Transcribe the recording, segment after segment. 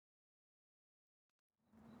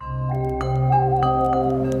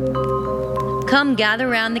Come gather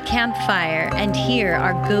round the campfire and hear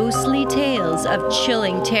our ghostly tales of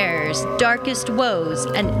chilling terrors, darkest woes,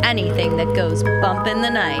 and anything that goes bump in the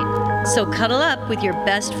night. So cuddle up with your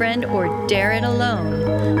best friend or dare it alone.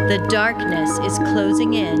 The darkness is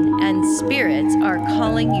closing in and spirits are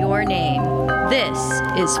calling your name. This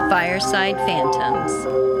is Fireside Phantoms.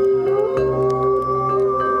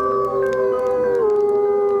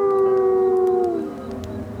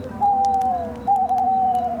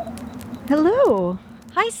 Hello.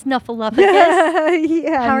 Hi, Snuffleupagus.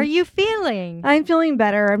 Yeah. How are you feeling? I'm feeling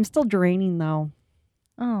better. I'm still draining though.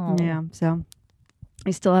 Oh. Yeah. So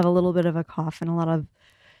I still have a little bit of a cough and a lot of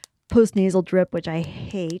post-nasal drip, which I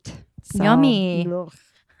hate. So, Yummy. ugh.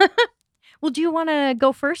 Well, do you want to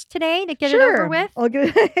go first today to get it Sure. over with? I'll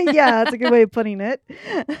get, yeah, that's a good way of putting it.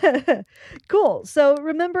 Cool. So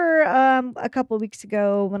remember a couple of weeks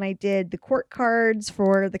ago when I did the court cards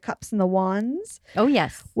for the cups and the wands? Oh,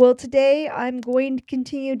 yes. Well, today I'm going to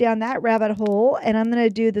continue down that rabbit hole and I'm going to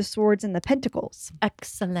do the swords and the pentacles.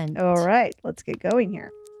 Excellent. All right, let's get going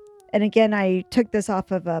here. And again, I took this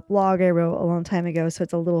off of a blog I wrote a long time ago, so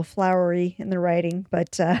it's a little flowery in the writing,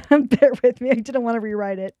 but bear with me. I didn't want to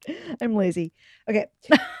rewrite it. I'm lazy. Okay.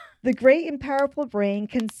 The great and powerful brain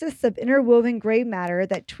consists of interwoven gray matter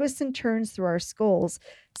that twists and turns through our skulls,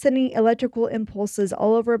 sending electrical impulses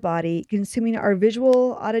all over our body, consuming our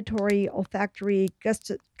visual, auditory, olfactory,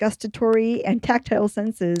 gustatory, and tactile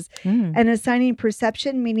senses, and assigning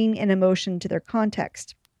perception, meaning, and emotion to their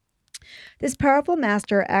context. This powerful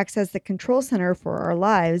master acts as the control center for our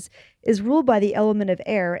lives, is ruled by the element of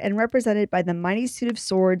air, and represented by the mighty suit of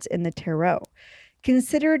swords in the tarot.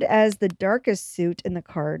 Considered as the darkest suit in the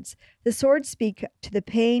cards, the swords speak to the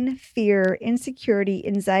pain, fear, insecurity,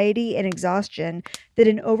 anxiety, and exhaustion that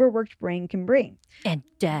an overworked brain can bring. And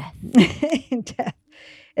death. And death.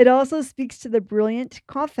 It also speaks to the brilliant,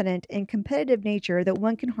 confident, and competitive nature that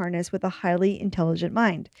one can harness with a highly intelligent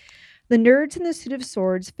mind. The nerds in the Suit of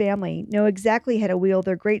Swords family know exactly how to wield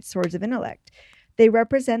their great swords of intellect. They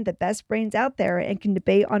represent the best brains out there and can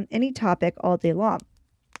debate on any topic all day long.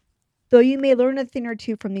 Though you may learn a thing or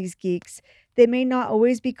two from these geeks, they may not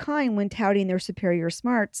always be kind when touting their superior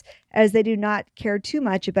smarts, as they do not care too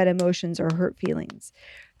much about emotions or hurt feelings.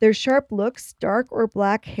 Their sharp looks, dark or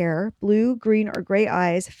black hair, blue, green, or gray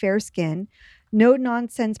eyes, fair skin,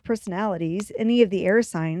 no-nonsense personalities, any of the air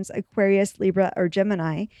signs, Aquarius, Libra, or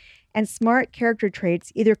Gemini, and smart character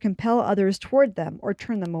traits either compel others toward them or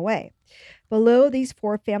turn them away. Below, these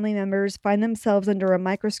four family members find themselves under a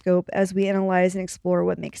microscope as we analyze and explore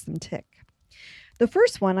what makes them tick. The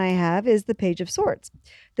first one I have is the Page of Swords.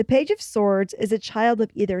 The Page of Swords is a child of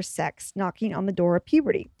either sex knocking on the door of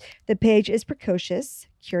puberty. The page is precocious,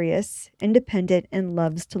 curious, independent, and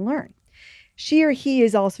loves to learn. She or he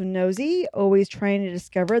is also nosy, always trying to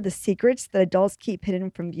discover the secrets that adults keep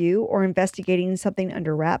hidden from view or investigating something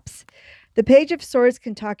under wraps. The Page of Swords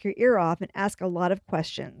can talk your ear off and ask a lot of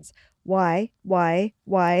questions. Why? Why?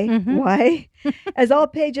 As all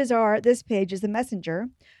pages are, this page is a messenger.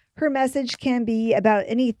 Her message can be about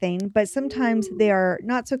anything, but sometimes they are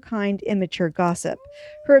not so kind, immature gossip.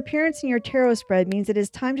 Her appearance in your tarot spread means it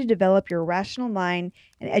is time to develop your rational mind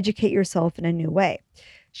and educate yourself in a new way.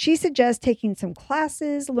 She suggests taking some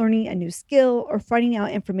classes, learning a new skill, or finding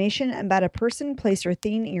out information about a person, place, or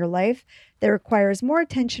thing in your life that requires more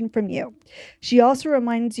attention from you. She also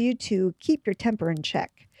reminds you to keep your temper in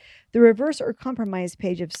check. The reverse or compromise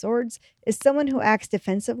Page of Swords is someone who acts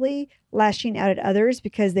defensively, lashing out at others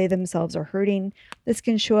because they themselves are hurting. This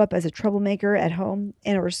can show up as a troublemaker at home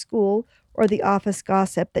and or school, or the office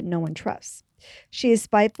gossip that no one trusts. She is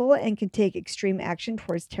spiteful and can take extreme action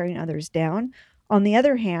towards tearing others down. On the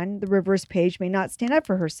other hand, the reverse page may not stand up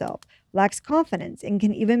for herself, lacks confidence, and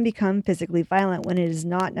can even become physically violent when it is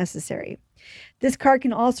not necessary. This card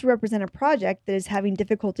can also represent a project that is having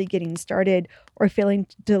difficulty getting started or failing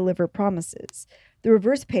to deliver promises. The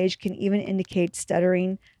reverse page can even indicate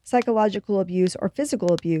stuttering, psychological abuse or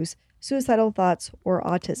physical abuse, suicidal thoughts, or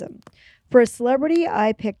autism. For a celebrity,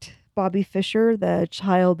 I picked Bobby Fischer, the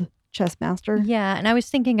child chess master. Yeah, and I was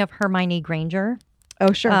thinking of Hermione Granger.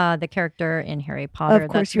 Oh, sure. The character in Harry Potter. Of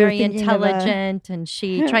course, that's very intelligent, and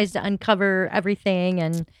she tries to uncover everything.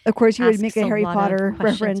 And of course, you would make a Harry lot Potter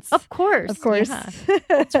reference. Of course. Yeah.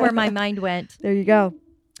 That's where my mind went. There you go.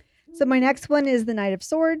 So my next one is the Knight of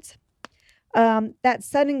Swords. That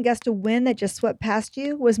sudden gust of wind that just swept past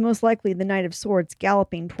you was most likely the Knight of Swords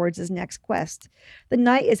galloping towards his next quest. The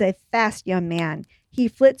knight is a fast young man. He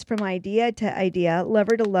flits from idea to idea,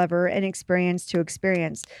 lever to lever, and experience to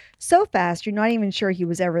experience. So fast, you're not even sure he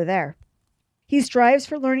was ever there. He strives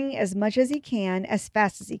for learning as much as he can, as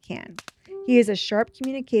fast as he can. He is a sharp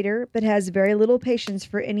communicator, but has very little patience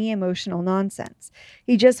for any emotional nonsense.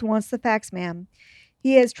 He just wants the facts, ma'am.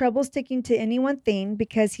 He has trouble sticking to any one thing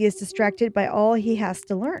because he is distracted by all he has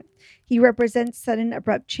to learn. He represents sudden,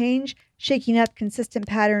 abrupt change, shaking up consistent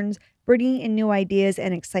patterns, bringing in new ideas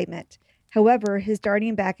and excitement. However, his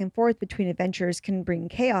darting back and forth between adventures can bring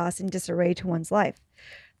chaos and disarray to one's life.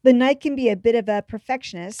 The knight can be a bit of a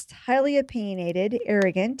perfectionist, highly opinionated,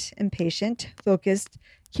 arrogant, impatient, focused,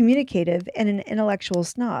 communicative, and an intellectual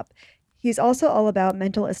snob. He's also all about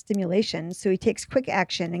mental stimulation, so he takes quick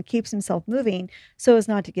action and keeps himself moving so as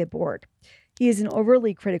not to get bored. He is an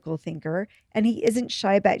overly critical thinker, and he isn't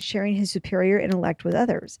shy about sharing his superior intellect with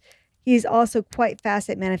others. He is also quite fast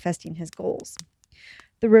at manifesting his goals.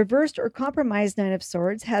 The reversed or compromised Knight of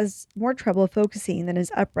Swords has more trouble focusing than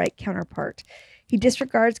his upright counterpart. He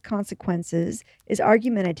disregards consequences, is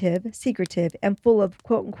argumentative, secretive, and full of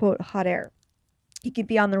quote unquote hot air. He can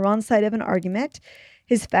be on the wrong side of an argument,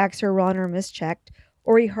 his facts are wrong or mischecked,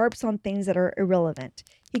 or he harps on things that are irrelevant.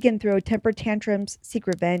 He can throw temper tantrums, seek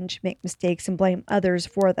revenge, make mistakes, and blame others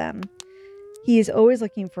for them. He is always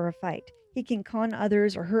looking for a fight. He can con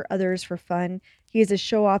others or hurt others for fun. He is a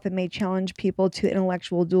show-off and may challenge people to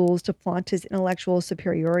intellectual duels to flaunt his intellectual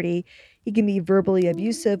superiority. He can be verbally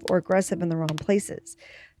abusive or aggressive in the wrong places.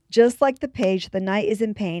 Just like the page, the knight is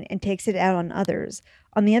in pain and takes it out on others.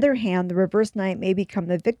 On the other hand, the reverse knight may become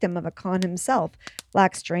the victim of a con himself,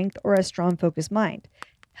 lack strength, or a strong focused mind.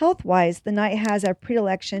 Health-wise, the knight has a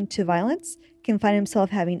predilection to violence, can find himself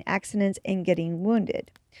having accidents and getting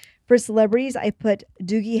wounded. For celebrities, I put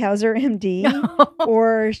Doogie Howser, MD,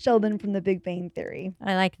 or Sheldon from The Big Bang Theory.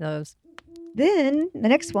 I like those. Then the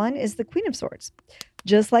next one is the Queen of Swords.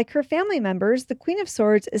 Just like her family members, the Queen of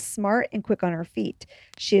Swords is smart and quick on her feet.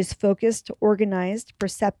 She is focused, organized,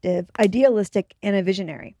 perceptive, idealistic, and a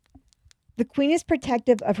visionary. The Queen is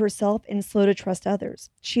protective of herself and slow to trust others.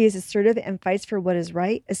 She is assertive and fights for what is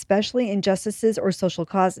right, especially injustices or social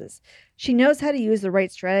causes. She knows how to use the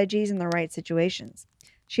right strategies in the right situations.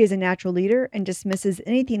 She is a natural leader and dismisses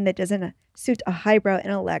anything that doesn't suit a highbrow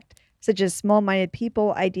intellect, such as small-minded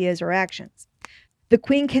people, ideas, or actions. The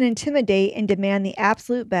Queen can intimidate and demand the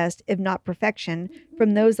absolute best, if not perfection,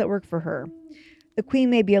 from those that work for her. The Queen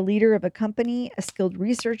may be a leader of a company, a skilled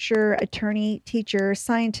researcher, attorney, teacher,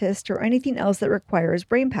 scientist, or anything else that requires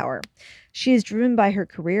brain power. She is driven by her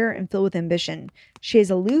career and filled with ambition. She is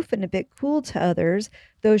aloof and a bit cool to others,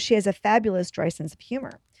 though she has a fabulous dry sense of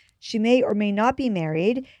humor. She may or may not be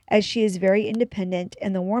married, as she is very independent,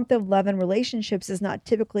 and the warmth of love and relationships is not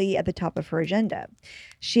typically at the top of her agenda.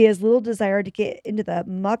 She has little desire to get into the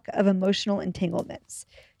muck of emotional entanglements.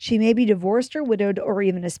 She may be divorced or widowed or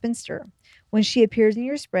even a spinster. When she appears in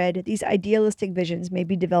your spread, these idealistic visions may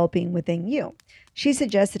be developing within you. She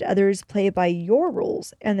suggests that others play by your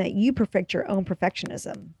rules and that you perfect your own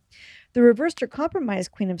perfectionism. The reversed or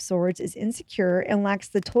compromised Queen of Swords is insecure and lacks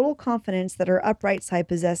the total confidence that her upright side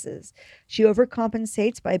possesses. She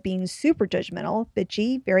overcompensates by being super judgmental,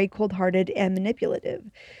 bitchy, very cold-hearted, and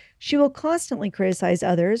manipulative. She will constantly criticize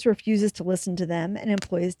others, refuses to listen to them, and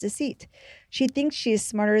employs deceit. She thinks she is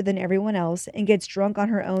smarter than everyone else and gets drunk on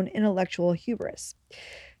her own intellectual hubris.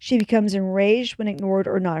 She becomes enraged when ignored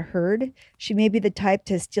or not heard. She may be the type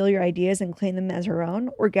to steal your ideas and claim them as her own,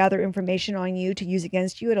 or gather information on you to use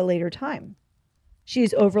against you at a later time. She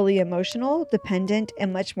is overly emotional, dependent,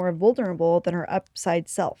 and much more vulnerable than her upside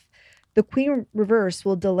self. The Queen reverse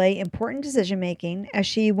will delay important decision-making as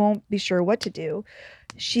she won't be sure what to do.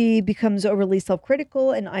 She becomes overly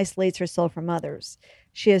self-critical and isolates herself from others.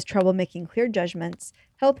 She has trouble making clear judgments.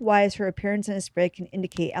 Health-wise, her appearance in a spread can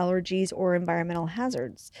indicate allergies or environmental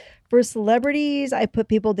hazards. For celebrities, I put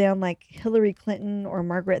people down like Hillary Clinton or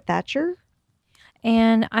Margaret Thatcher.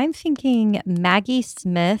 And I'm thinking Maggie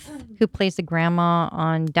Smith, who plays the grandma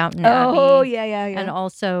on Downton Oh, Abbey. yeah. And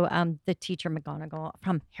also the teacher McGonagall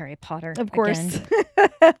from Harry Potter. Of course.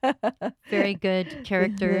 Very good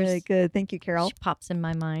characters. Very good. Thank you, Carol. She pops in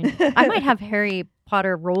my mind. I might have Harry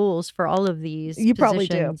Potter roles for all of these You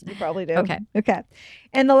positions. probably do. Okay.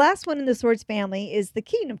 And the last one in the Swords family is the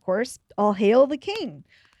King, of course. All hail the King.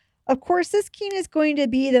 Of course, this king is going to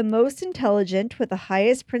be the most intelligent with the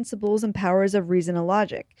highest principles and powers of reason and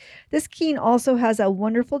logic. This king also has a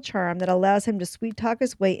wonderful charm that allows him to sweet talk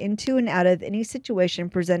his way into and out of any situation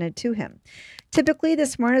presented to him. Typically, the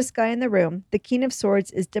smartest guy in the room, the King of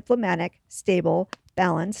Swords is diplomatic, stable,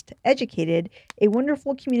 balanced, educated, a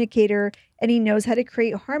wonderful communicator, and he knows how to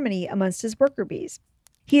create harmony amongst his worker bees.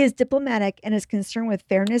 He is diplomatic and is concerned with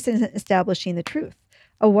fairness and establishing the truth.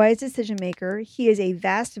 A wise decision maker, he is a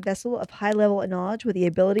vast vessel of high level knowledge with the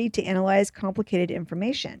ability to analyze complicated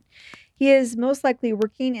information. He is most likely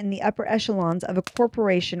working in the upper echelons of a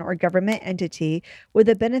corporation or government entity with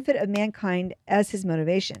the benefit of mankind as his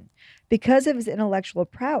motivation. Because of his intellectual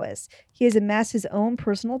prowess, he has amassed his own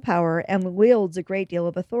personal power and wields a great deal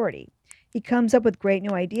of authority. He comes up with great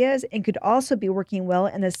new ideas and could also be working well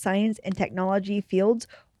in the science and technology fields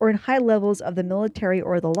or in high levels of the military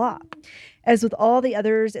or the law. As with all the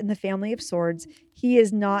others in the family of swords, he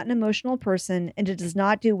is not an emotional person and does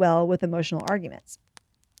not do well with emotional arguments.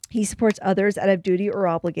 He supports others out of duty or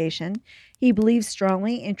obligation. He believes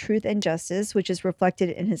strongly in truth and justice, which is reflected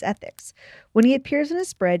in his ethics. When he appears in a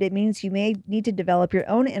spread, it means you may need to develop your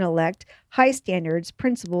own intellect, high standards,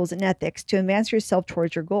 principles, and ethics to advance yourself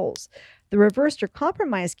towards your goals. The reversed or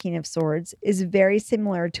compromised King of Swords is very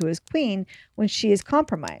similar to his queen when she is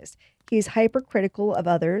compromised. He is hypercritical of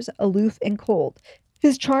others, aloof and cold.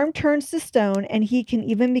 His charm turns to stone, and he can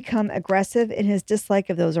even become aggressive in his dislike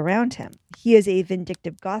of those around him. He is a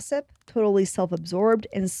vindictive gossip, totally self absorbed,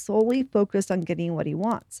 and solely focused on getting what he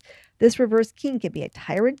wants. This reverse king can be a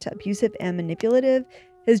tyrant, abusive, and manipulative.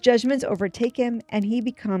 His judgments overtake him, and he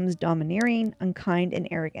becomes domineering, unkind, and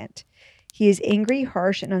arrogant. He is angry,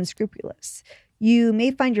 harsh, and unscrupulous. You may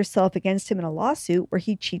find yourself against him in a lawsuit where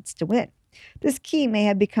he cheats to win. This king may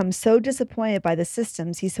have become so disappointed by the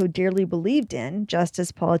systems he so dearly believed in,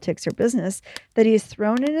 justice, politics, or business, that he is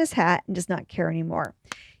thrown in his hat and does not care anymore.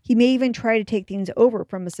 He may even try to take things over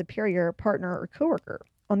from a superior, partner, or coworker.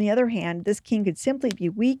 On the other hand, this king could simply be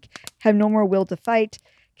weak, have no more will to fight,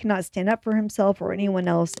 cannot stand up for himself or anyone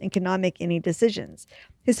else, and cannot make any decisions.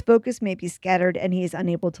 His focus may be scattered and he is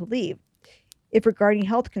unable to leave. If regarding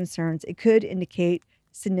health concerns, it could indicate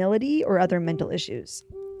senility or other mental issues.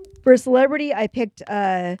 For a celebrity, I picked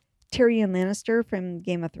Tyrion Lannister from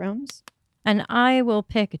Game of Thrones. And I will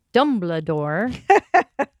pick Dumbledore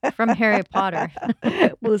from Harry Potter.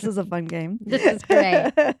 Well, this is a fun game. This is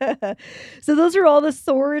great. So those are all the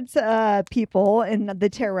swords people in the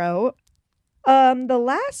tarot. The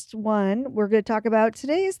last one we're going to talk about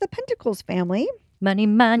today is the Pentacles family. Money,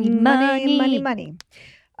 money, money. Money, money.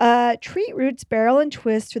 Tree roots barrel and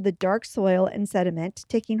twist through the dark soil and sediment,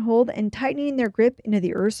 taking hold and tightening their grip into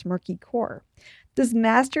the earth's murky core. This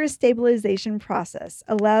master stabilization process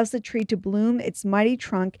allows the tree to bloom its mighty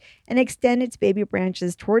trunk and extend its baby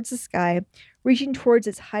branches towards the sky, reaching towards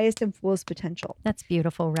its highest and fullest potential. That's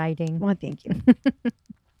beautiful writing. Well, thank you.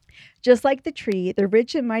 Just like the tree, the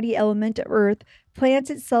rich and mighty element of earth plants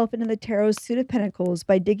itself into the tarot's suit of pentacles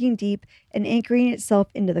by digging deep and anchoring itself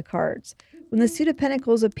into the cards. When the suit of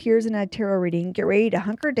pentacles appears in a tarot reading, get ready to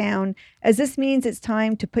hunker down, as this means it's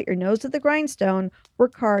time to put your nose to the grindstone,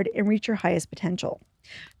 work hard, and reach your highest potential.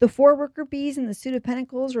 The 4 worker bees in the suit of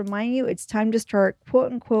pentacles remind you it's time to start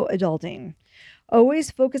quote-unquote adulting.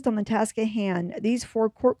 Always focused on the task at hand, these 4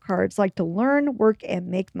 court cards like to learn, work, and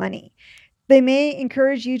make money. They may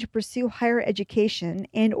encourage you to pursue higher education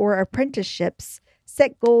and or apprenticeships,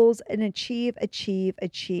 set goals, and achieve.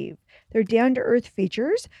 Their down-to-earth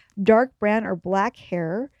features: dark brown or black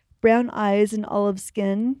hair, brown eyes and olive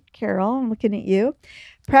skin. Carol, I'm looking at you.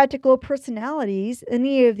 Practical personalities: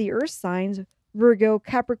 any of the earth signs, Virgo,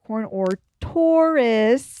 Capricorn, or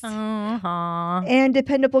Taurus. And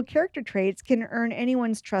dependable character traits can earn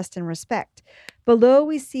anyone's trust and respect. Below,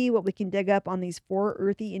 we see what we can dig up on these 4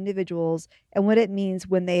 earthy individuals and what it means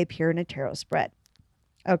when they appear in a tarot spread.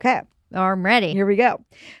 Okay. I'm ready. Here we go.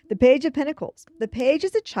 The Page of Pentacles. The page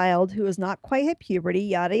is a child who has not quite hit puberty,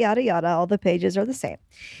 yada, yada, yada. All the pages are the same.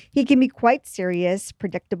 He can be quite serious,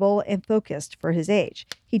 predictable, and focused for his age.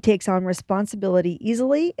 He takes on responsibility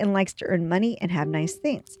easily and likes to earn money and have nice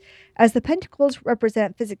things. As the pentacles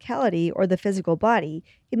represent physicality or the physical body,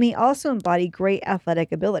 he may also embody great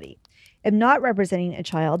athletic ability. If not representing a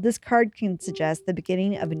child, this card can suggest the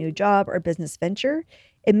beginning of a new job or business venture.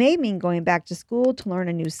 It may mean going back to school to learn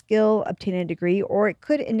a new skill, obtain a degree, or it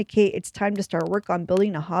could indicate it's time to start work on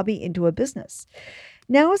building a hobby into a business.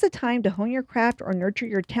 Now is the time to hone your craft or nurture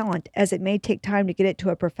your talent, as it may take time to get it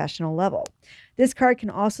to a professional level. This card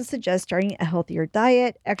can also suggest starting a healthier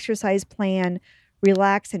diet, exercise plan,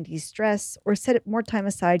 relax and de-stress, or set more time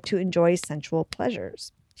aside to enjoy sensual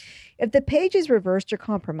pleasures. If the page is reversed or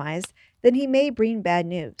compromised, then he may bring bad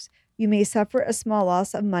news. You may suffer a small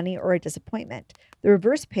loss of money or a disappointment. The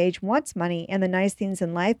reverse page wants money and the nice things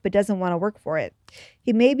in life, but doesn't want to work for it.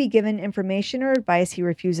 He may be given information or advice he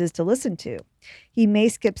refuses to listen to. He may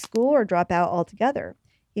skip school or drop out altogether.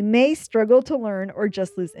 He may struggle to learn or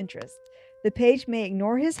just lose interest. The page may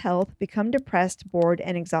ignore his health, become depressed, bored,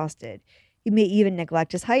 and exhausted. He may even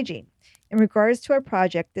neglect his hygiene. In regards to a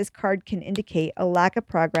project, this card can indicate a lack of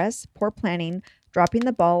progress, poor planning, dropping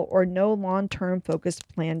the ball, or no long-term focus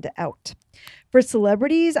planned out. For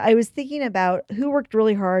celebrities, I was thinking about who worked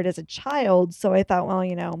really hard as a child, so I thought,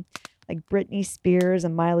 well, like Britney Spears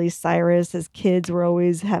and Miley Cyrus as kids were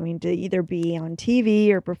always having to either be on TV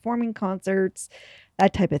or performing concerts,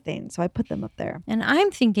 that type of thing. So I put them up there. And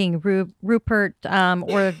I'm thinking Rupert,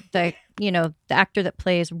 or the actor that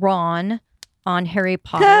plays Ron on Harry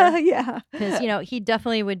Potter. Yeah. Because, he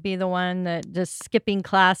definitely would be the one that just skipping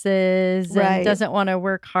classes Right. and doesn't want to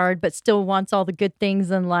work hard, but still wants all the good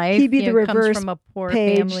things in life. He'd be the comes reverse from a poor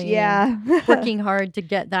page. family. Yeah. And working hard to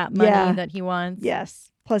get that money Yeah. that he wants.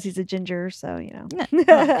 Yes. Plus he's a ginger, so.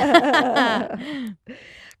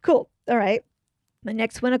 Cool. All right. The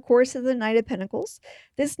next one, of course, is the Knight of Pentacles.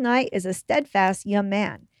 This knight is a steadfast young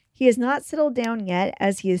man. He has not settled down yet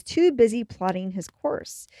as he is too busy plotting his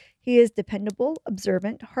course. He is dependable,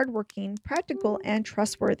 observant, hardworking, practical, and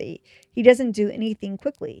trustworthy. He doesn't do anything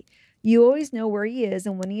quickly. You always know where he is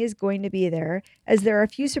and when he is going to be there, as there are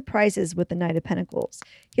few surprises with the Knight of Pentacles.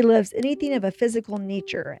 He loves anything of a physical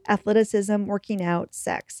nature, athleticism, working out,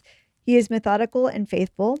 sex. He is methodical and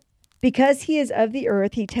faithful. Because he is of the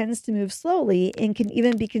earth, he tends to move slowly and can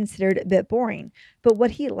even be considered a bit boring. But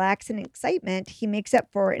what he lacks in excitement, he makes up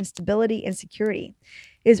for in stability and security.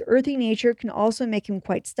 His earthy nature can also make him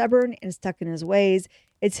quite stubborn and stuck in his ways.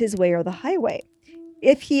 It's his way or the highway.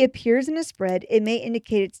 If he appears in a spread, it may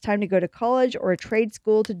indicate it's time to go to college or a trade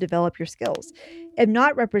school to develop your skills. If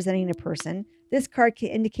not representing a person, this card can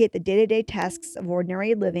indicate the day-to-day tasks of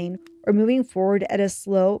ordinary living or moving forward at a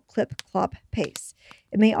slow clip-clop pace.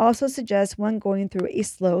 It may also suggest one going through a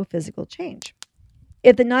slow physical change.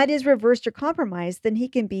 If the knight is reversed or compromised, then he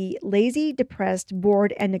can be lazy, depressed,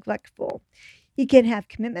 bored, and neglectful. He can have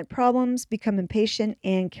commitment problems, become impatient,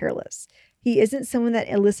 and careless. He isn't someone that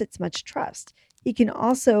elicits much trust. He can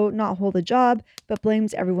also not hold a job, but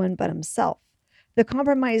blames everyone but himself. The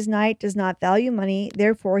compromised knight does not value money,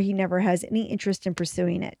 therefore he never has any interest in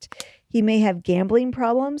pursuing it. He may have gambling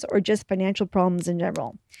problems or just financial problems in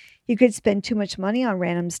general. He could spend too much money on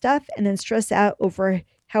random stuff and then stress out over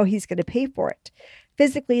how he's going to pay for it.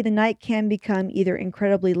 Physically, the knight can become either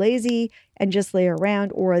incredibly lazy and just lay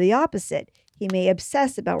around, or the opposite. He may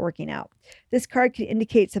obsess about working out. This card could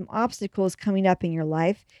indicate some obstacles coming up in your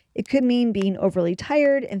life. It could mean being overly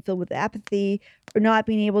tired and filled with apathy, or not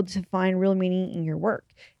being able to find real meaning in your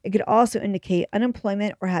work. It could also indicate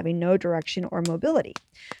unemployment or having no direction or mobility.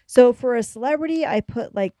 So for a celebrity, I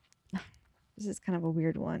put this is kind of a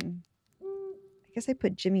weird one. I guess I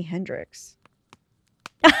put Jimi Hendrix.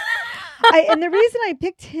 And the reason I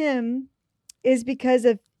picked him is because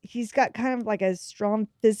he's got kind of like a strong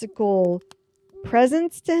physical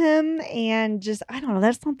presence to him, and just, I don't know,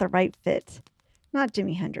 that's not the right fit. Not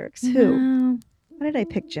Jimi Hendrix. Who? No. Why did I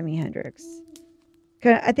pick Jimi Hendrix?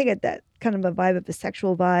 I think that kind of a vibe of a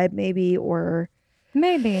sexual vibe, maybe, or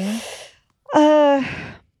Maybe. I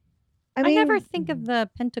I never think of the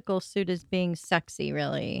pentacle suit as being sexy,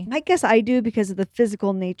 really. I guess I do because of the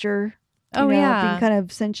physical nature. Being kind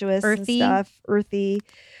of sensuous Earthy. and stuff, earthy.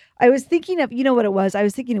 I was thinking of, what it was? I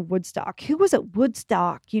was thinking of Woodstock. Who was at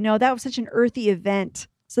Woodstock? That was such an earthy event.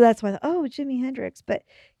 So that's why I thought, Jimi Hendrix. But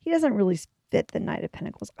he doesn't really fit the Knight of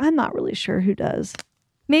Pentacles. I'm not really sure who does.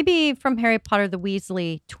 Maybe from Harry Potter, the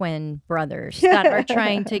Weasley twin brothers that are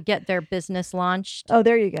trying to get their business launched. Oh,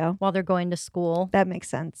 there you go. While they're going to school. That makes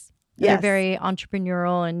sense. They're Yes. very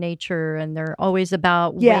entrepreneurial in nature, and they're always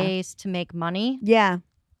about ways to make money. Yeah.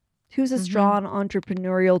 Who's a strong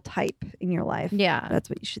entrepreneurial type in your life? Yeah. That's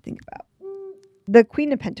what you should think about. The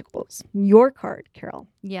Queen of Pentacles, your card, Carol.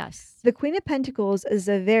 Yes. The Queen of Pentacles is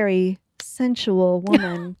a very sensual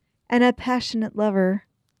woman and a passionate lover.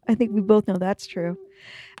 I think we both know that's true.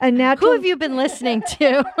 Who have you been listening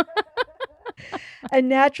to? A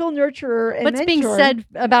natural nurturer and What's mentor. being said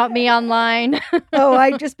about me online?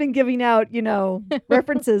 I've just been giving out,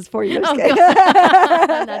 references for you. Oh,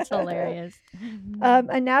 that's hilarious.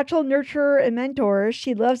 A natural nurturer and mentor.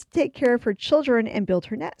 She loves to take care of her children and build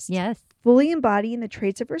her nest. Yes. Fully embodying the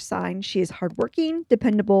traits of her sign, she is hardworking,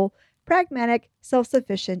 dependable, pragmatic,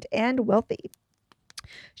 self-sufficient, and wealthy.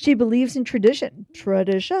 She believes in tradition.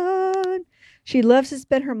 She loves to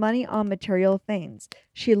spend her money on material things.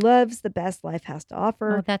 She loves the best life has to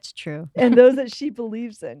offer. Oh, that's true. And those that she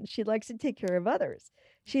believes in. She likes to take care of others.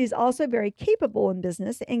 She is also very capable in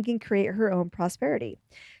business and can create her own prosperity.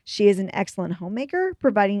 She is an excellent homemaker,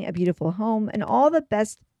 providing a beautiful home and all the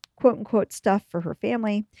best quote-unquote stuff for her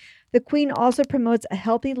family. The Queen also promotes a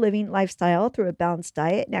healthy living lifestyle through a balanced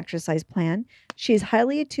diet and exercise plan. She is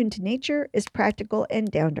highly attuned to nature, is practical,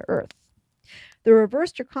 and down to earth. The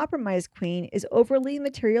reversed or compromised queen is overly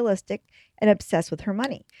materialistic and obsessed with her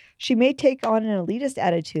money. She may take on an elitist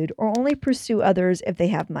attitude or only pursue others if they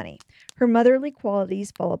have money. Her motherly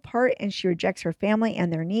qualities fall apart and she rejects her family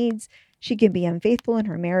and their needs. She can be unfaithful in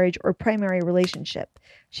her marriage or primary relationship.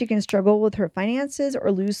 She can struggle with her finances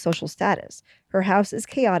or lose social status. Her house is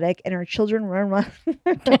chaotic and her children run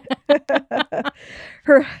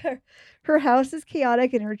her her house is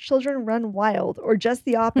chaotic and her children run wild, or just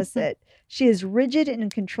the opposite. She is rigid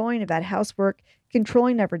and controlling about housework,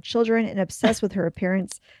 controlling of her children, and obsessed with her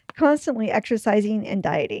appearance, constantly exercising and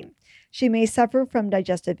dieting. She may suffer from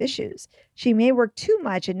digestive issues. She may work too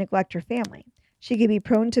much and neglect her family. She can be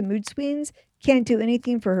prone to mood swings, can't do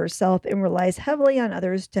anything for herself, and relies heavily on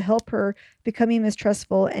others to help her, becoming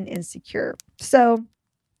mistrustful and insecure. So,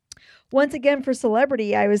 once again, for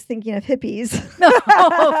celebrity, I was thinking of hippies.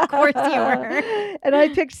 Oh, of course you were. And I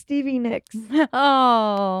picked Stevie Nicks.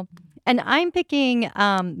 Oh, and I'm picking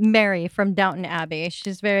Mary from Downton Abbey.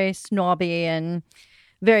 She's very snobby and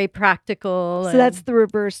very practical. So that's the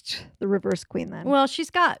reversed queen then. Well, she's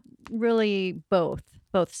got really both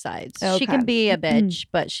sides. Okay. She can be a bitch,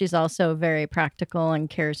 but she's also very practical and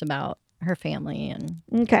cares about her family. And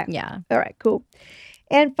okay. Yeah. All right, cool.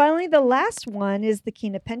 And finally, the last one is the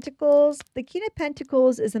King of Pentacles. The King of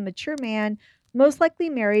Pentacles is a mature man, most likely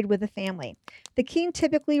married with a family. The king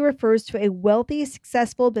typically refers to a wealthy,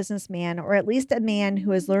 successful businessman, or at least a man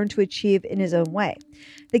who has learned to achieve in his own way.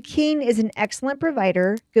 The king is an excellent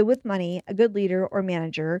provider, good with money, a good leader or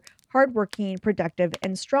manager, hardworking, productive,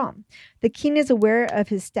 and strong. The king is aware of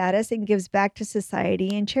his status and gives back to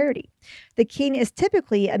society and charity. The king is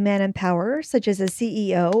typically a man in power, such as a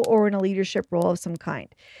CEO or in a leadership role of some kind.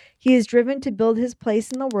 He is driven to build his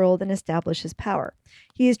place in the world and establish his power.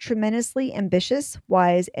 He is tremendously ambitious,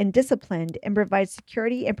 wise, and disciplined and provides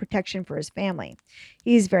security and protection for his family.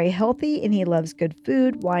 He is very healthy and he loves good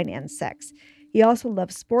food, wine, and sex. He also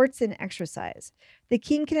loves sports and exercise. The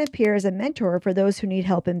king can appear as a mentor for those who need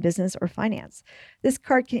help in business or finance. This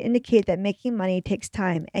card can indicate that making money takes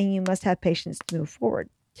time and you must have patience to move forward.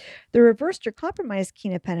 The reversed or compromised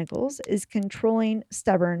King of Pentacles is controlling,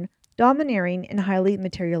 stubborn, domineering, and highly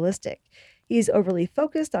materialistic. He is overly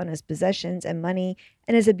focused on his possessions and money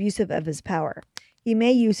and is abusive of his power. He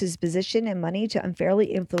may use his position and money to unfairly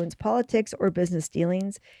influence politics or business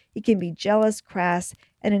dealings. He can be jealous, crass,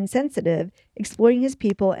 and insensitive, exploiting his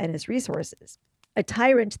people and his resources. A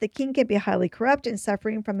tyrant, the king can be highly corrupt and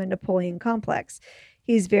suffering from a Napoleon complex.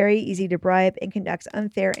 He is very easy to bribe and conducts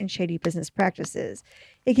unfair and shady business practices.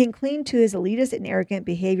 He can cling to his elitist and arrogant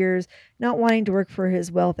behaviors, not wanting to work for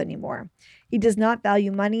his wealth anymore. He does not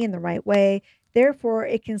value money in the right way. Therefore,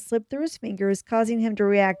 it can slip through his fingers, causing him to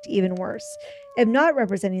react even worse. If not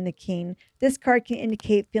representing the king, this card can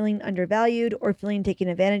indicate feeling undervalued or feeling taken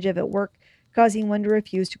advantage of at work, causing one to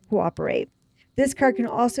refuse to cooperate. This card can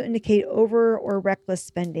also indicate over or reckless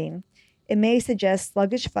spending. It may suggest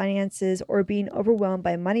sluggish finances or being overwhelmed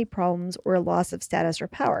by money problems or a loss of status or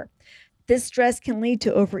power. This stress can lead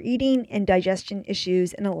to overeating and digestion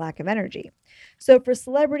issues and a lack of energy. So for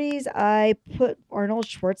celebrities, I put Arnold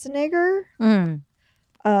Schwarzenegger,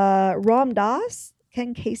 Ram Dass,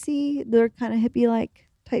 Ken Casey. They're kind of hippie-like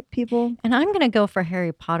type people. And I'm going to go for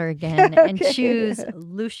Harry Potter again and choose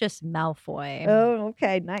Lucius Malfoy. Oh,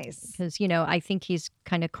 okay. Nice. Because, I think he's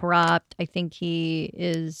kind of corrupt. I think he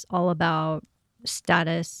is all about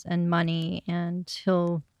status and money, and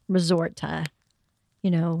he'll resort to,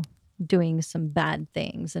 doing some bad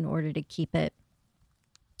things in order to keep it.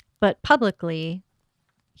 But publicly,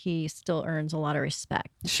 he still earns a lot of respect.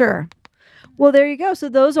 Sure. Well, there you go. So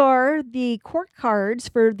those are the court cards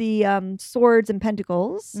for the swords and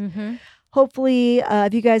pentacles. Mm-hmm. Hopefully,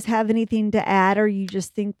 if you guys have anything to add or you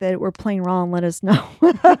just think that we're playing wrong, let us know.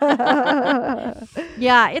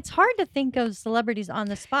 Yeah, it's hard to think of celebrities on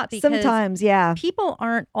the spot because sometimes, yeah, people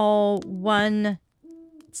aren't all one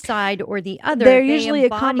side or the other. They're usually a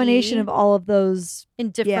combination of all of those.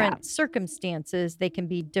 In different circumstances, they can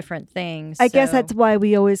be different things. I guess that's why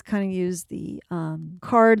we always kind of use the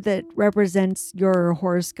card that represents your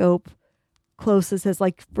horoscope closest as,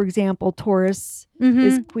 like, for example, Taurus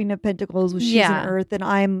is Queen of Pentacles, which she's an earth, and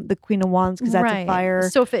I'm the Queen of Wands because that's a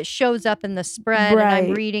fire. So if it shows up in the spread and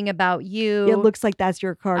I'm reading about you, it looks like that's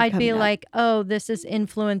your card. I'd be like, oh, this is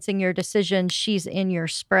influencing your decision. She's in your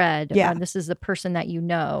spread. Yeah. This is the person that you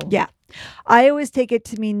know. Yeah. I always take it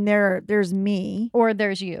to mean there's me. Or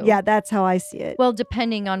there's you. Yeah, that's how I see it. Well,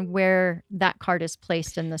 depending on where that card is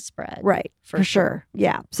placed in the spread. Right. For sure.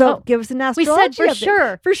 Yeah. So give us an astrology. We said for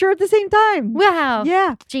sure. For sure at the same time. Wow.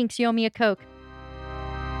 Yeah. Jinx, you owe me a Coke.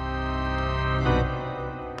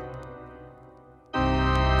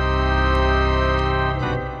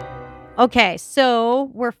 Okay,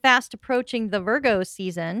 so we're fast approaching the Virgo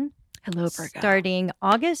season. Hello, Virgo. Starting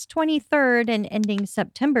August 23rd and ending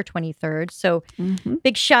September 23rd. So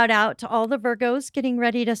big shout out to all the Virgos getting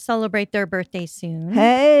ready to celebrate their birthday soon.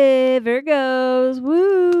 Hey, Virgos.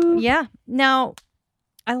 Woo. Yeah. Now,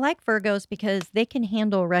 I like Virgos because they can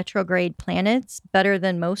handle retrograde planets better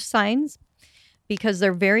than most signs because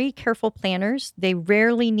they're very careful planners. They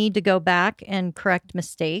rarely need to go back and correct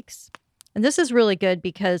mistakes. And this is really good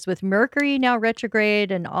because with Mercury now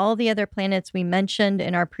retrograde and all the other planets we mentioned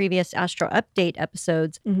in our previous Astro Update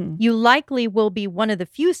episodes, you likely will be one of the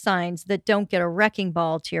few signs that don't get a wrecking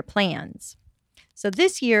ball to your plans. So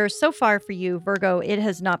this year, so far for you, Virgo, it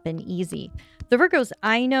has not been easy. The Virgos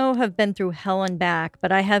I know have been through hell and back,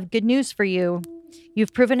 but I have good news for you.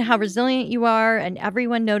 You've proven how resilient you are, and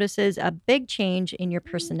everyone notices a big change in your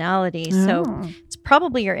personality. So it's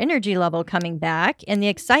probably your energy level coming back and the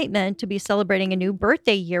excitement to be celebrating a new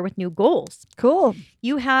birthday year with new goals. Cool.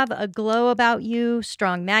 You have a glow about you,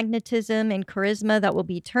 strong magnetism and charisma that will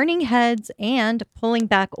be turning heads and pulling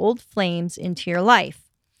back old flames into your life.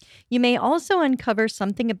 You may also uncover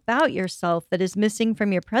something about yourself that is missing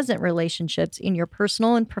from your present relationships in your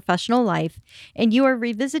personal and professional life, and you are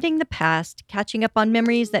revisiting the past, catching up on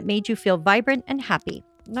memories that made you feel vibrant and happy.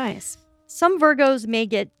 Nice. Some Virgos may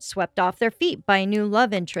get swept off their feet by a new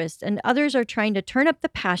love interest, and others are trying to turn up the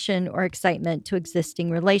passion or excitement to existing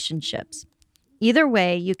relationships. Either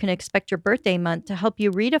way, you can expect your birthday month to help you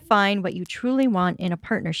redefine what you truly want in a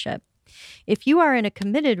partnership. If you are in a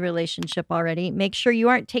committed relationship already, make sure you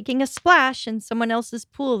aren't taking a splash in someone else's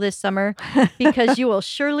pool this summer because you will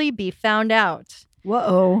surely be found out.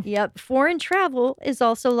 Whoa. Yep. Foreign travel is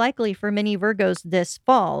also likely for many Virgos this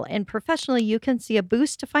fall, and professionally, you can see a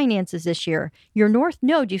boost to finances this year. Your North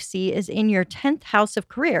Node, you see, is in your 10th house of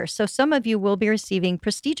career, so some of you will be receiving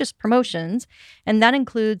prestigious promotions, and that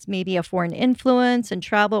includes maybe a foreign influence and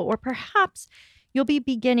travel, or perhaps you'll be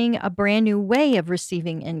beginning a brand new way of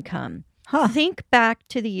receiving income. Think back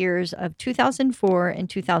to the years of 2004 and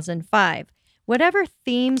 2005. Whatever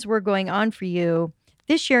themes were going on for you,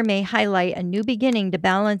 this year may highlight a new beginning to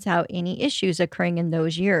balance out any issues occurring in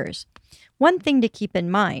those years. One thing to keep in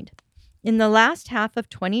mind, in the last half of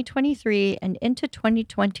 2023 and into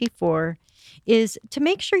 2024, is to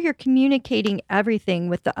make sure you're communicating everything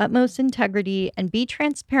with the utmost integrity and be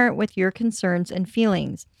transparent with your concerns and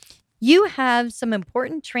feelings. You have some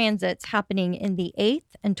important transits happening in the 8th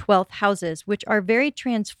and 12th houses, which are very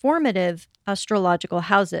transformative astrological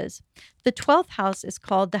houses. The 12th house is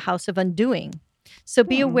called the house of undoing. So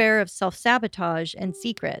be aware of self-sabotage and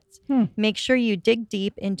secrets. Make sure you dig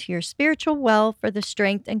deep into your spiritual well for the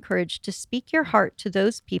strength and courage to speak your heart to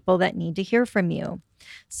those people that need to hear from you.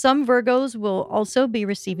 Some Virgos will also be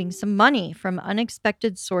receiving some money from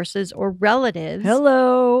unexpected sources or relatives.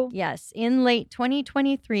 Hello. Yes, in late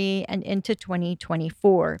 2023 and into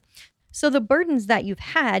 2024. So the burdens that you've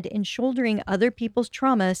had in shouldering other people's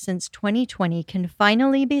trauma since 2020 can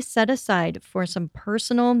finally be set aside for some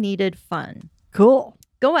personal needed fun. Cool.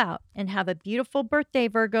 Go out and have a beautiful birthday,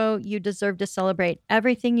 Virgo. You deserve to celebrate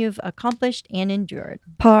everything you've accomplished and endured.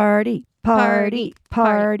 Party, party,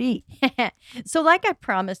 party. So like I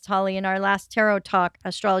promised, Holly, in our last Tarot Talk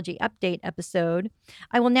Astrology Update episode,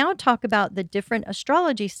 I will now talk about the different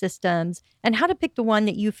astrology systems and how to pick the one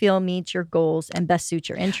that you feel meets your goals and best suits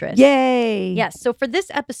your interests. Yay. Yes. So for this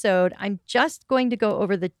episode, I'm just going to go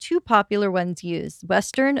over the two popular ones used,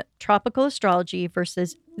 Western tropical astrology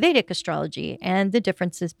versus Vedic astrology, and the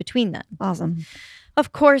differences between them. Awesome.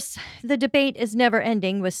 Of course, the debate is never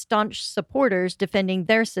ending with staunch supporters defending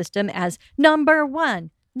their system as number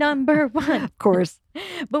one. Of course.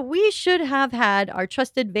 But we should have had our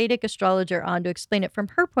trusted Vedic astrologer on to explain it from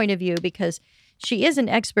her point of view because she is an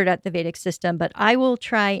expert at the Vedic system, but I will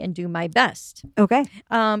try and do my best. Okay.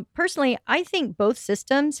 Personally, I think both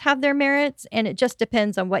systems have their merits, and it just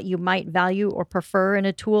depends on what you might value or prefer in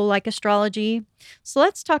a tool like astrology. So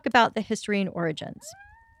let's talk about the history and origins.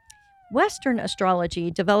 Western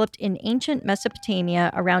astrology developed in ancient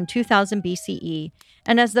Mesopotamia around 2000 BCE,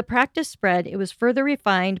 and as the practice spread, it was further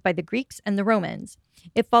refined by the Greeks and the Romans.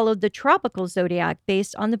 It followed the tropical zodiac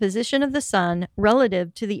based on the position of the sun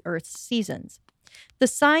relative to the Earth's seasons. The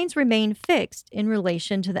signs remain fixed in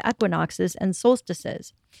relation to the equinoxes and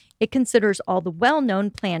solstices. It considers all the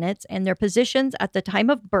well-known planets and their positions at the time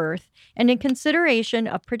of birth, and in consideration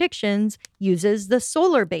of predictions, uses the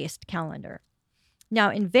solar-based calendar. Now,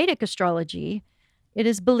 in Vedic astrology, it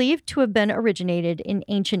is believed to have been originated in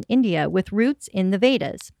ancient India with roots in the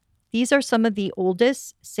Vedas. These are some of the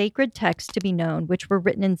oldest sacred texts to be known, which were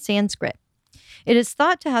written in Sanskrit. It is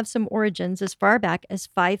thought to have some origins as far back as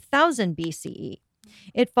 5000 BCE.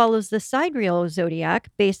 It follows the sidereal zodiac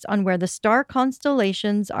based on where the star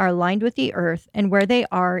constellations are aligned with the Earth and where they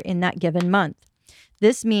are in that given month.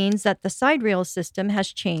 This means that the sidereal system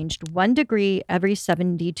has changed 1 degree every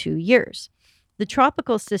 72 years. The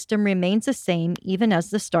tropical system remains the same even as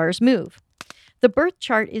the stars move. The birth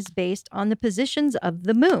chart is based on the positions of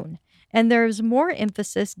the moon, and there is more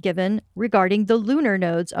emphasis given regarding the lunar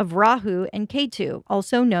nodes of Rahu and Ketu,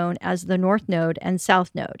 also known as the North Node and South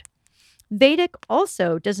Node. Vedic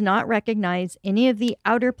also does not recognize any of the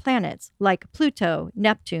outer planets like Pluto,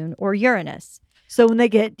 Neptune, or Uranus. So when they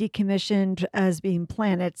get decommissioned as being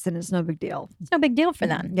planets, then it's no big deal. It's no big deal for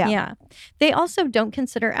them. Yeah. They also don't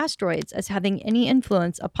consider asteroids as having any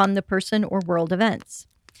influence upon the person or world events.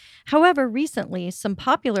 However, recently, some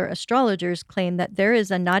popular astrologers claim that there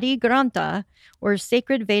is a Nadi Grantha, or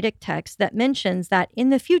sacred Vedic text, that mentions that in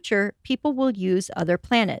the future, people will use other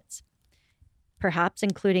planets, perhaps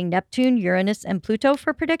including Neptune, Uranus, and Pluto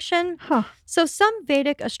for prediction. So some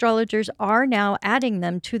Vedic astrologers are now adding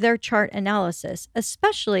them to their chart analysis,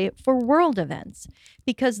 especially for world events,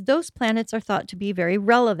 because those planets are thought to be very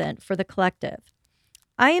relevant for the collective.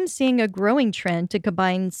 I am seeing a growing trend to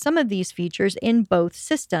combine some of these features in both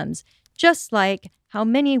systems, just like how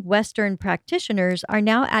many Western practitioners are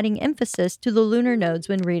now adding emphasis to the lunar nodes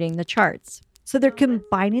when reading the charts. So they're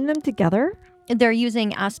combining them together? They're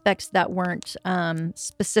using aspects that weren't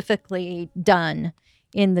specifically done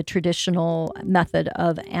in the traditional method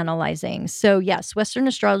of analyzing. So yes, Western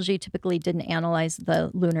astrology typically didn't analyze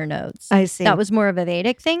the lunar nodes. I see. That was more of a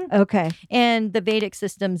Vedic thing. Okay. And the Vedic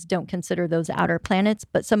systems don't consider those outer planets,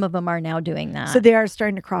 but some of them are now doing that. So they are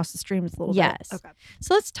starting to cross the streams a little Yes. bit. Okay.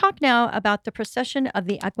 So let's talk now about the precession of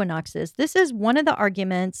the equinoxes. This is one of the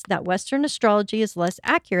arguments that Western astrology is less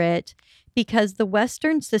accurate because the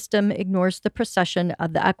Western system ignores the precession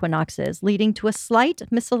of the equinoxes, leading to a slight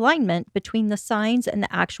misalignment between the signs and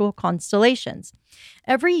the actual constellations.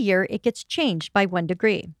 Every year, it gets changed by 1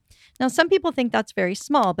 degree. Now, some people think that's very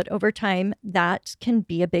small, but over time, that can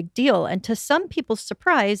be a big deal. And to some people's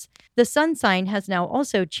surprise, the sun sign has now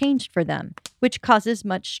also changed for them, which causes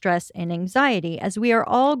much stress and anxiety, as we are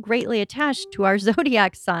all greatly attached to our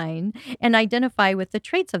zodiac sign and identify with the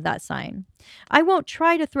traits of that sign. I won't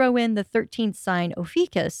try to throw in the 13th sign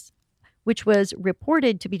Ophiuchus, which was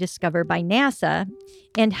reported to be discovered by NASA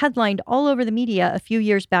and headlined all over the media a few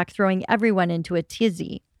years back, throwing everyone into a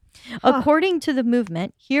tizzy. According to the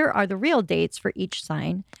movement, here are the real dates for each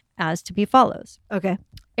sign as to be follows. Okay.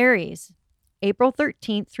 Aries, April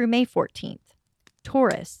 13th through May 14th.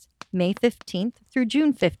 Taurus, May 15th through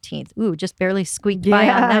June 15th. Ooh, just barely squeaked by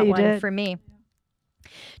on that one did. for me.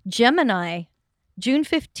 Gemini, June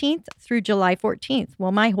 15th through July 14th.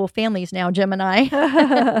 Well, my whole family's now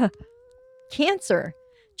Gemini. Cancer,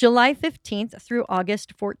 July 15th through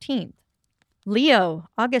August 14th. Leo,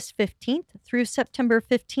 August 15th through September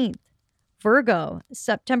 15th. Virgo,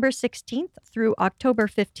 September 16th through October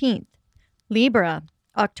 15th. Libra,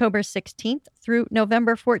 October 16th through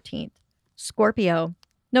November 14th. Scorpio,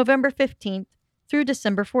 November 15th through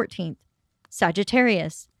December 14th.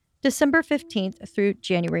 Sagittarius, December 15th through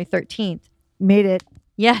January 13th. Made it.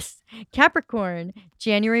 Yes. Capricorn,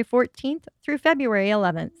 January 14th through February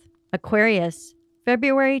 11th. Aquarius,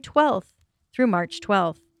 February 12th through March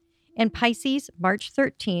 12th. And Pisces, March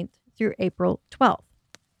 13th through April 12th.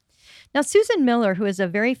 Now, Susan Miller, who is a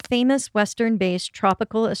very famous Western-based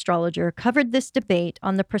tropical astrologer, covered this debate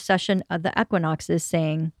on the precession of the equinoxes,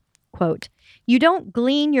 saying, quote, "You don't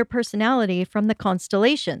glean your personality from the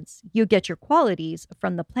constellations. You get your qualities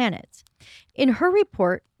from the planets." In her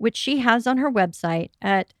report, which she has on her website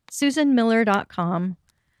at susanmiller.com,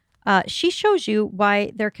 she shows you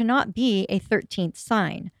why there cannot be a 13th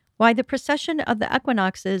sign, why the precession of the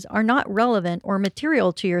equinoxes are not relevant or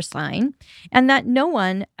material to your sign, and that no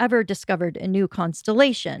one ever discovered a new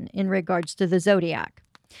constellation in regards to the zodiac.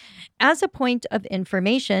 As a point of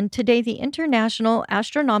information, today the International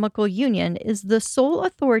Astronomical Union is the sole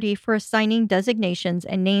authority for assigning designations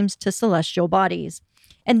and names to celestial bodies,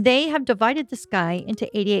 and they have divided the sky into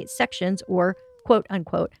 88 sections, or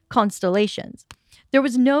quote-unquote constellations. There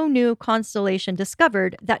was no new constellation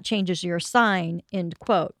discovered that changes your sign, end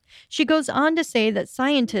quote. She goes on to say that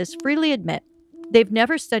scientists freely admit they've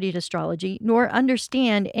never studied astrology nor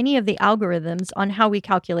understand any of the algorithms on how we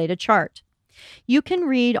calculate a chart. You can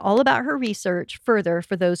read all about her research further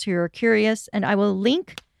for those who are curious, and I will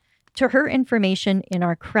link to her information in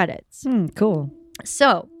our credits. Cool.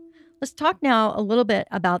 So let's talk now a little bit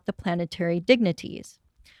about the planetary dignities.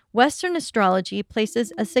 Western astrology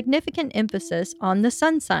places a significant emphasis on the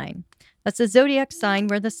sun sign. That's a zodiac sign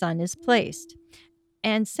where the sun is placed.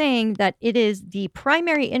 and saying that it is the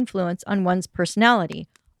primary influence on one's personality.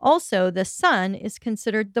 Also, the sun is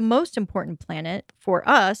considered the most important planet for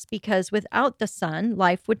us because without the sun,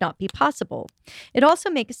 life would not be possible. It also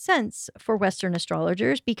makes sense for Western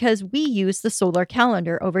astrologers because we use the solar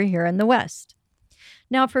calendar over here in the West.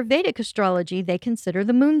 Now, for Vedic astrology, they consider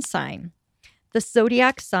the moon sign. The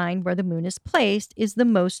zodiac sign where the moon is placed is the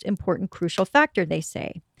most important crucial factor, they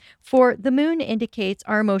say. For the moon indicates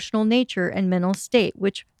our emotional nature and mental state,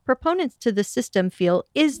 which proponents to the system feel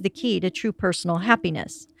is the key to true personal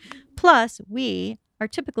happiness. Plus, we are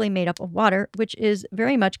typically made up of water, which is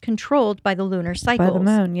very much controlled by the lunar cycles. By the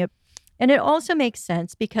moon, yep. And it also makes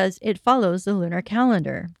sense because it follows the lunar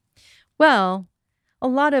calendar. Well, a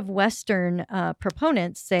lot of Western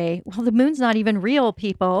proponents say, well, the moon's not even real,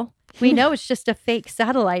 people. We know it's just a fake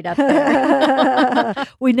satellite up there.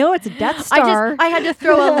 We know it's a Death Star. I had to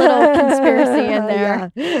throw a little conspiracy in there.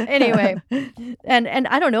 Yeah. Anyway, and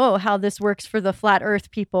I don't know how this works for the flat Earth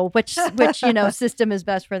people, which system is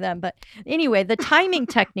best for them. But anyway, the timing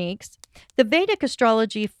techniques. The Vedic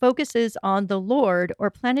astrology focuses on the Lord or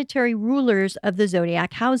planetary rulers of the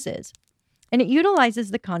zodiac houses. And it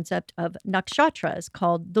utilizes the concept of nakshatras,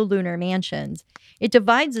 called the lunar mansions. It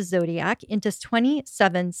divides the zodiac into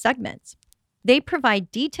 27 segments. They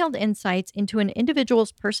provide detailed insights into an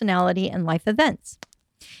individual's personality and life events.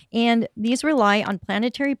 And these rely on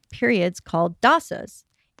planetary periods called dasas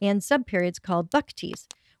and subperiods called bhaktis,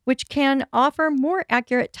 which can offer more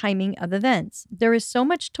accurate timing of events. There is so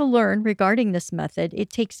much to learn regarding this method. It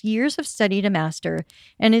takes years of study to master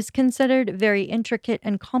and is considered very intricate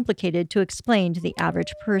and complicated to explain to the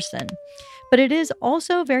average person. But it is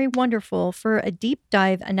also very wonderful for a deep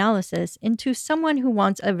dive analysis into someone who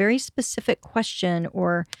wants a very specific question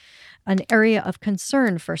or an area of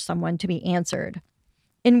concern for someone to be answered.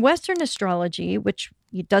 In Western astrology, which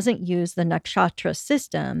doesn't use the nakshatra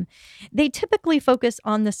system, they typically focus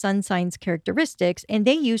on the sun signs characteristics, and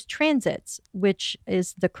they use transits, which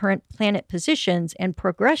is the current planet positions and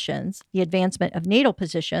progressions, the advancement of natal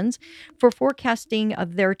positions, for forecasting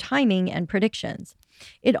of their timing and predictions.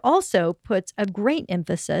 It also puts a great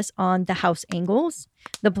emphasis on the house angles,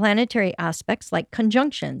 the planetary aspects like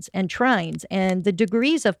conjunctions and trines, and the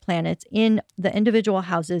degrees of planets in the individual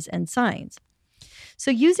houses and signs. So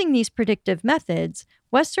using these predictive methods,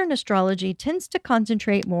 Western astrology tends to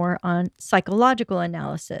concentrate more on psychological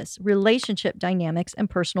analysis, relationship dynamics, and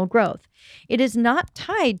personal growth. It is not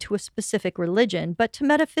tied to a specific religion, but to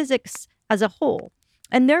metaphysics as a whole,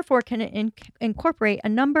 and therefore can incorporate a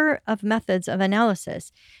number of methods of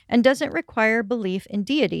analysis and doesn't require belief in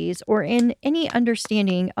deities or in any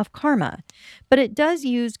understanding of karma. But it does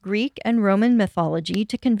use Greek and Roman mythology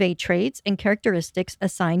to convey traits and characteristics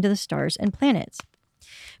assigned to the stars and planets.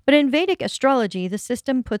 But in Vedic astrology, the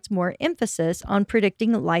system puts more emphasis on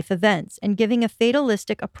predicting life events and giving a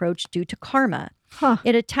fatalistic approach due to karma.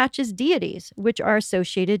 It attaches deities, which are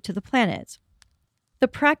associated to the planets. The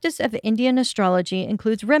practice of Indian astrology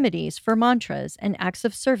includes remedies for mantras and acts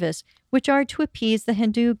of service, which are to appease the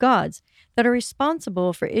Hindu gods that are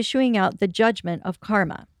responsible for issuing out the judgment of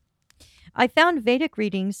karma. I found Vedic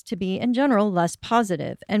readings to be, in general, less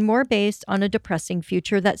positive and more based on a depressing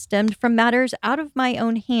future that stemmed from matters out of my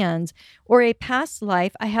own hands or a past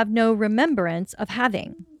life I have no remembrance of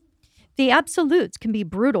having. The absolutes can be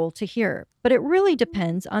brutal to hear, but it really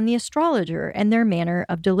depends on the astrologer and their manner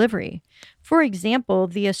of delivery. For example,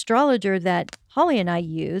 the astrologer that Holly and I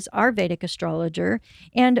use, our Vedic astrologer,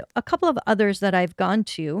 and a couple of others that I've gone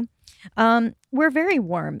to, were very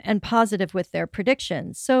warm and positive with their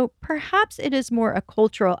predictions. So perhaps it is more a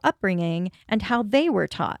cultural upbringing and how they were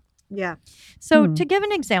taught. Yeah. So to give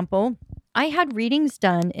an example, I had readings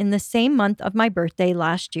done in the same month of my birthday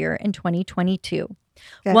last year in 2022.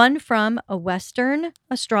 Okay. One from a Western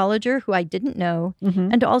astrologer who I didn't know,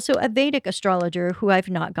 and also a Vedic astrologer who I've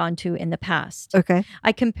not gone to in the past. Okay.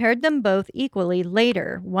 I compared them both equally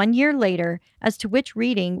later, 1 year later, as to which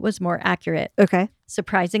reading was more accurate. Okay.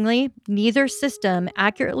 Surprisingly, neither system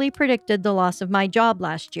accurately predicted the loss of my job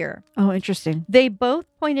last year. Oh, interesting. They both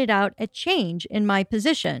pointed out a change in my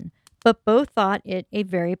position, but both thought it a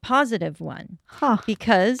very positive one.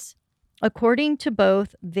 Because according to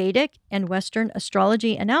both Vedic and Western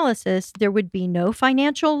astrology analysis, there would be no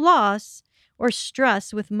financial loss or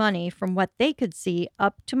stress with money from what they could see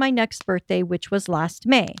up to my next birthday, which was last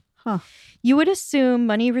May. You would assume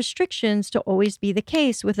money restrictions to always be the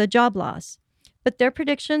case with a job loss, but their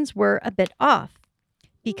predictions were a bit off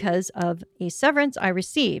because of a severance I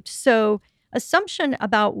received. So assumption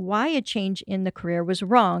about why a change in the career was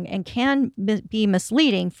wrong and can be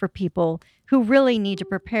misleading for people who really need to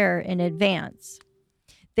prepare in advance.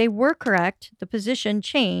 they were correct. The position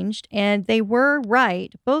changed, and they were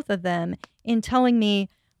right, both of them, in telling me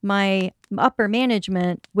my upper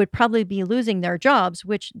management would probably be losing their jobs,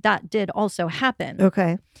 which that did also happen.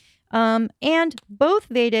 Okay. And both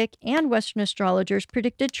Vedic and Western astrologers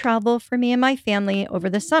predicted travel for me and my family over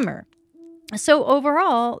the summer. So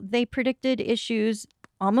overall, they predicted issues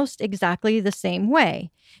almost exactly the same way.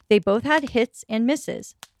 They both had hits and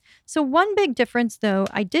misses. So one big difference, though,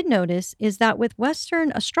 I did notice is that with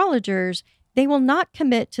Western astrologers, they will not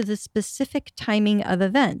commit to the specific timing of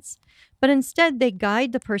events, but instead they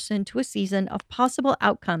guide the person to a season of possible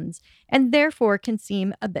outcomes and therefore can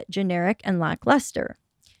seem a bit generic and lackluster.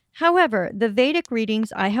 However, the Vedic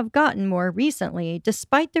readings I have gotten more recently,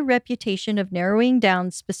 despite the reputation of narrowing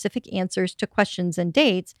down specific answers to questions and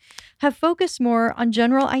dates, have focused more on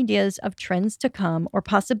general ideas of trends to come or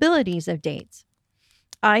possibilities of dates.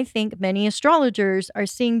 I think many astrologers are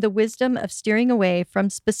seeing the wisdom of steering away from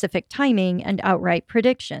specific timing and outright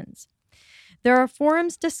predictions. There are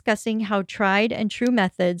forums discussing how tried and true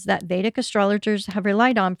methods that Vedic astrologers have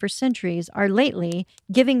relied on for centuries are lately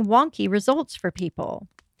giving wonky results for people.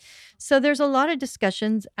 So there's a lot of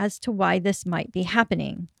discussions as to why this might be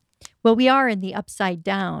happening. Well, we are in the upside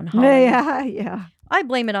down, Holly. Yeah. I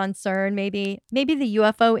blame it on CERN, maybe. Maybe the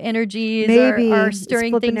UFO energies Maybe are it's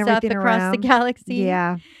stirring flipping things up everything across the around. galaxy.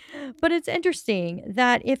 Yeah. But it's interesting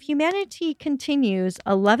that if humanity continues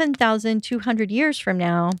 11,200 years from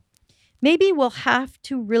now, maybe we'll have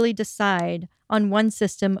to really decide on one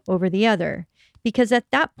system over the other. Because at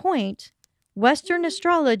that point, Western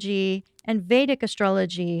astrology and Vedic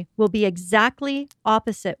astrology will be exactly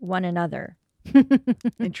opposite one another.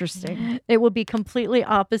 Interesting. It will be completely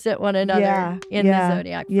opposite one another Yeah, in yeah, the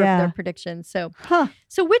zodiac for yeah. their predictions. So Huh.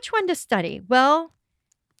 which one to study? Well,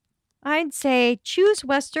 I'd say choose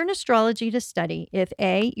Western astrology to study if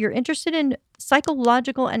A, you're interested in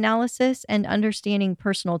psychological analysis and understanding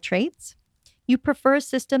personal traits. You prefer a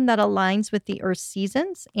system that aligns with the Earth's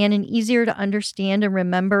seasons and an easier to understand and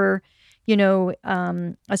remember,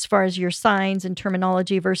 as far as your signs and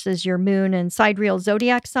terminology versus your moon and sidereal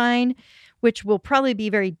zodiac sign, which will probably be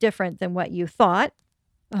very different than what you thought.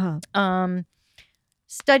 Uh-huh.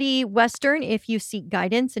 Study Western if you seek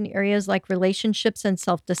guidance in areas like relationships and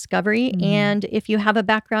self-discovery. Mhm. And if you have a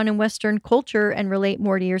background in Western culture and relate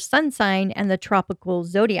more to your sun sign and the tropical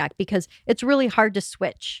zodiac, because it's really hard to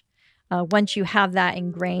switch once you have that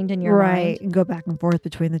ingrained in your Right. mind. And go back and forth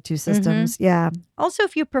between the two systems. Yeah. Also,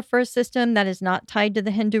 if you prefer a system that is not tied to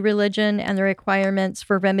the Hindu religion and the requirements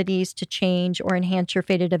for remedies to change or enhance your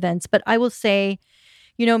fated events. But I will say,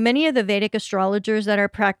 many of the Vedic astrologers that are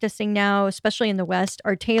practicing now, especially in the West,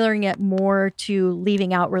 are tailoring it more to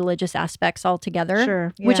leaving out religious aspects altogether,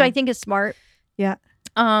 Sure. which Yeah. I think is smart. Yeah.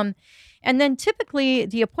 And then typically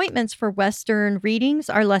the appointments for Western readings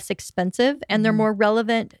are less expensive and they're Mhm. more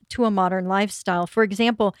relevant to a modern lifestyle. For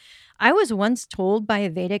example, I was once told by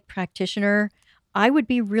a Vedic practitioner I would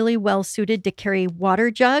be really well suited to carry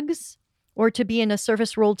water jugs or to be in a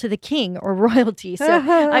service role to the king or royalty. So,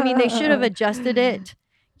 I mean, they should have adjusted it,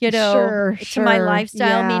 Sure, to my sure.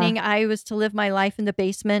 lifestyle, Yeah. meaning I was to live my life in the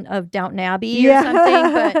basement of Downton Abbey or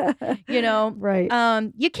something. But,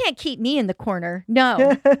 right. you can't keep me in the corner.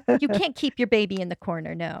 No, you can't keep your baby in the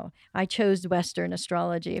corner. No, I chose Western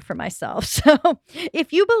astrology for myself. So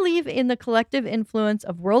if you believe in the collective influence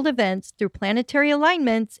of world events through planetary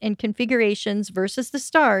alignments and configurations versus the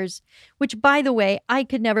stars, which, by the way, I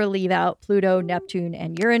could never leave out Pluto, Neptune,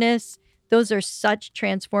 and Uranus. Those are such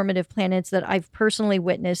transformative planets that I've personally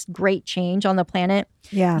witnessed great change on the planet.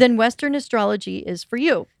 Yeah. Then Western astrology is for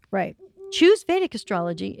you. Right. Choose Vedic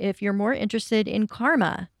astrology if you're more interested in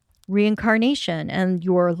karma, reincarnation, and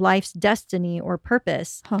your life's destiny or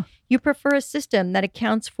purpose. Huh. You prefer a system that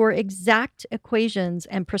accounts for exact equations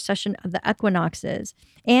and precession of the equinoxes,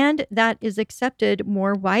 and that is accepted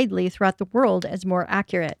more widely throughout the world as more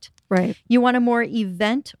accurate. Right. You want a more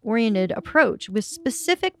event-oriented approach with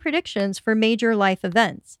specific predictions for major life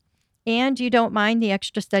events. And you don't mind the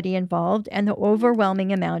extra study involved and the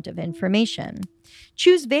overwhelming amount of information.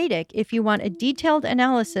 Choose Vedic if you want a detailed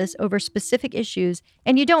analysis over specific issues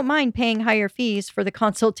and you don't mind paying higher fees for the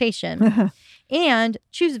consultation. And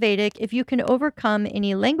choose Vedic if you can overcome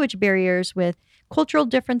any language barriers with cultural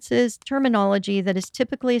differences, terminology that is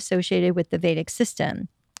typically associated with the Vedic system.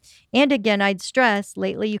 And again, I'd stress,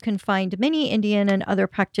 lately you can find many Indian and other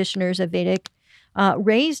practitioners of Vedic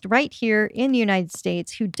raised right here in the United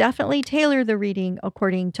States who definitely tailor the reading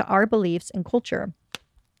according to our beliefs and culture.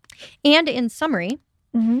 And in summary,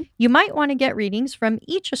 Mhm. You might want to get readings from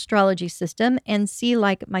each astrology system and see,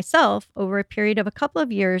 like myself, over a period of a couple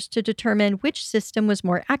of years to determine which system was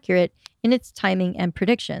more accurate in its timing and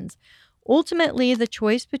predictions. Ultimately, the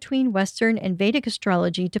choice between Western and Vedic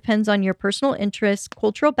astrology depends on your personal interests,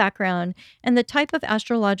 cultural background, and the type of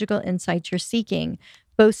astrological insights you're seeking.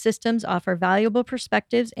 Both systems offer valuable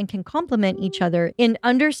perspectives and can complement each other in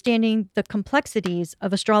understanding the complexities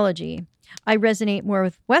of astrology. I resonate more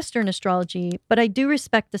with Western astrology, but I do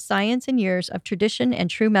respect the science and years of tradition and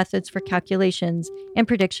true methods for calculations and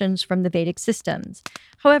predictions from the Vedic systems.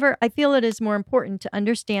 However, I feel it is more important to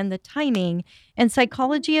understand the timing and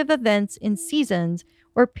psychology of events in seasons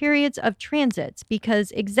or periods of transits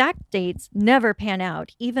because exact dates never pan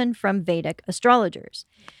out, even from Vedic astrologers.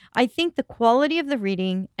 I think the quality of the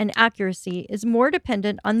reading and accuracy is more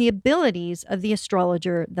dependent on the abilities of the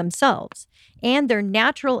astrologer themselves and their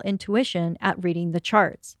natural intuition at reading the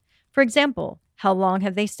charts. For example, how long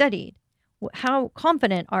have they studied? How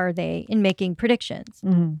confident are they in making predictions?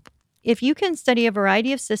 Mhm. If you can study a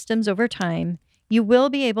variety of systems over time, you will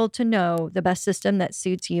be able to know the best system that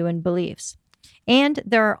suits you and beliefs. And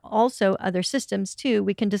there are also other systems too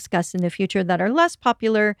we can discuss in the future that are less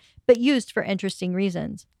popular but used for interesting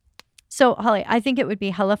reasons. So, Holly, I think it would be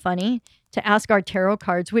hella funny to ask our tarot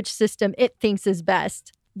cards which system it thinks is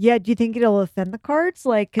best. Yeah, do you think it'll offend the cards?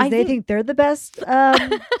 Like, because I they think- think they're the best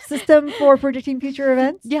system for predicting future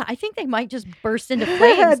events? Yeah, I think they might just burst into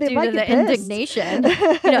flames They due might to the get pissed. indignation.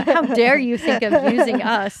 How dare you think of using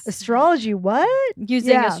us, Astrology, what?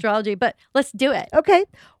 using Yeah. astrology? But let's do it. Okay,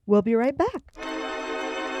 we'll be right back.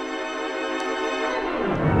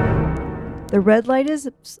 The red light is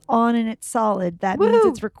on and it's solid. That means Woo!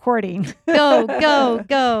 it's recording. Go, go,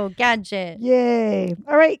 go, gadget. Yay.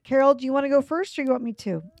 All right, Carol, do you want to go first or you want me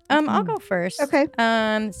to? I'll go first. Okay.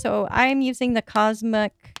 So I'm using the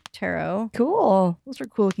Cosmic Tarot. Cool. Those are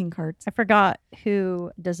cool looking cards. I forgot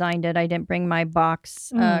who designed it. I didn't bring my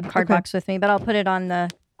box, card okay. box with me, but I'll put it on the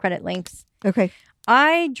credit links. Okay.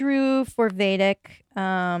 I drew for Vedic.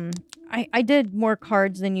 I did more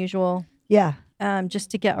cards than usual, Yeah. just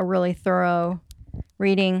to get a really thorough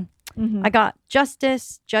reading. Mhm. I got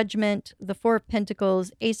Justice, Judgment, the Four of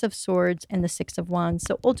Pentacles, Ace of Swords, and the Six of Wands.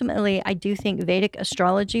 So ultimately, I do think Vedic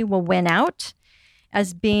astrology will win out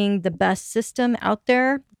as being the best system out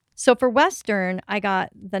there. So for Western, I got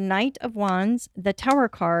the Knight of Wands, the Tower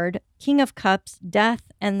card, King of Cups,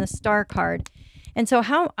 Death, and the Star card. And so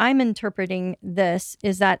how I'm interpreting this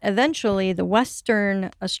is that eventually the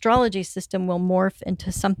Western astrology system will morph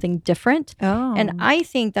into something different. Oh. And I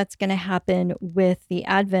think that's going to happen with the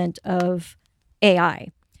advent of AI.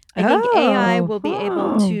 I think AI will be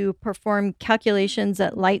able to perform calculations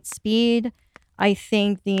at light speed. I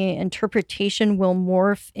think the interpretation will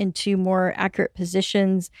morph into more accurate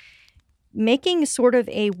positions, making sort of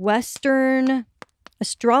a Western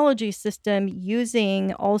astrology system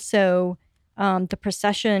using also the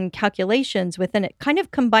precession calculations within it, kind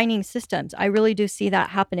of combining systems. I really do see that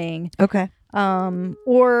happening. Okay.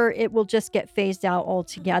 Or it will just get phased out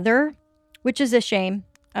altogether, which is a shame.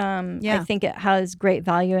 I think it has great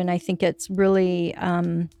value, and I think it's really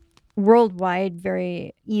worldwide,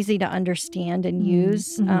 very easy to understand and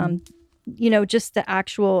use. Just the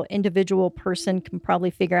actual individual person can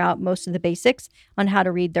probably figure out most of the basics on how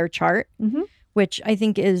to read their chart, which I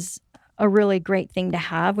think is a really great thing to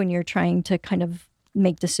have when you're trying to kind of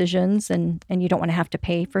make decisions and you don't want to have to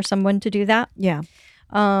pay for someone to do that. Yeah.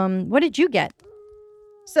 What did you get?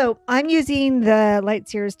 So I'm using the Light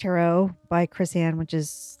Seers Tarot by Chris Ann, which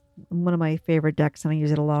is one of my favorite decks, and I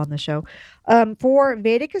use it a lot on the show. For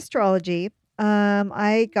Vedic astrology,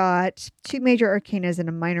 I got two major arcanas and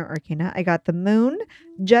a minor arcana. I got the Moon,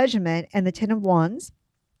 Judgment, and the Ten of Wands.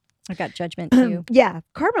 I got Judgment too. Yeah,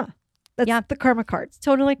 Karma. That's the Karma cards.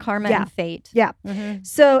 Totally karma and fate. Yeah. Mhm.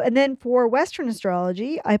 So, and then for Western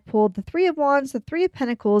astrology, I pulled the Three of Wands, the Three of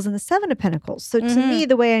Pentacles, and the Seven of Pentacles. So to me,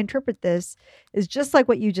 the way I interpret this is just like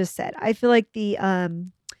what you just said. I feel like the a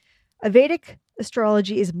Vedic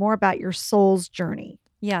astrology is more about your soul's journey.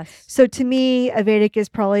 Yes. So to me, a Vedic is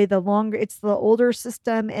probably it's the older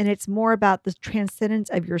system, and it's more about the transcendence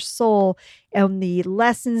of your soul and the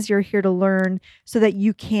lessons you're here to learn so that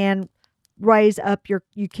you can rise up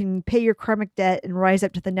you can pay your karmic debt and rise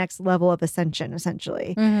up to the next level of ascension,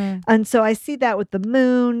 essentially. And so I see that with the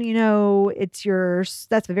Moon, that's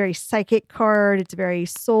a very psychic card. It's a very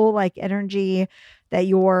soul-like energy, that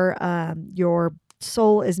your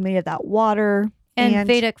soul is made of that water. And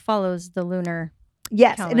Vedic follows the lunar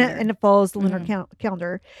Yes, calendar. and it follows the lunar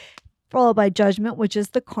calendar. followed by Judgment, which is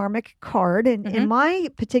the karmic card. And in my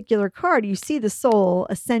particular card, you see the soul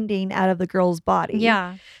ascending out of the girl's body.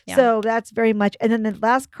 Yeah. So that's very much. And then the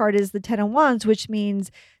last card is the 10 of Wands, which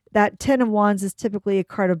means that 10 of Wands is typically a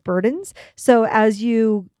card of burdens. So as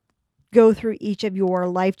you go through each of your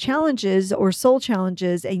life challenges or soul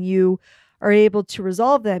challenges and you are able to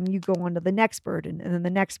resolve them, you go on to the next burden and then the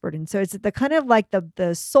next burden. So it's the kind of like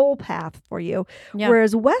the soul path for you. Yeah.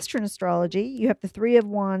 Whereas Western astrology, you have the 3 of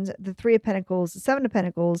Wands, the 3 of Pentacles, the 7 of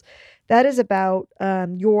Pentacles. That is about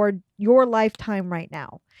your lifetime right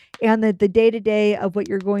now and the day-to-day of what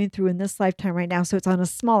you're going through in this lifetime right now. So it's on a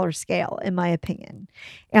smaller scale, in my opinion.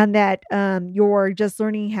 And that you're just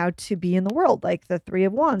learning how to be in the world. Like the 3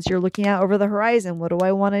 of Wands, you're looking out over the horizon. What do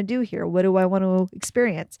I want to do here? What do I want to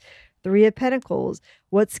experience? 3 of Pentacles,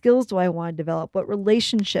 what skills do I want to develop? What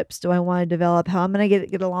relationships do I want to develop? How am I going to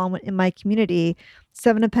get along in my community?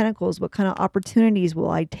 7 of Pentacles, what kind of opportunities will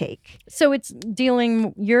I take? So it's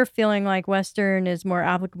you're feeling like Western is more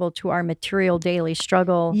applicable to our material daily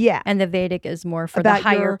struggle. Yeah. And the Vedic is more for About the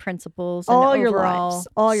higher your- principles. And all your overall lives,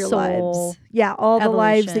 all your soul lives. Yeah, all the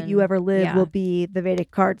lives that you evolution. ever live Yeah. will be the Vedic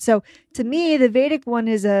card. So to me, the Vedic one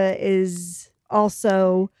is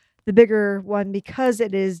also the bigger one because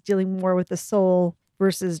it is dealing more with the soul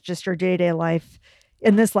versus just your day-to-day life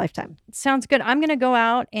in this lifetime. Sounds good. I'm going to go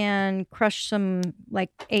out and crush some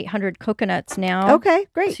like 800 coconuts now. Okay,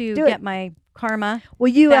 great. To Do get it. my karma. Will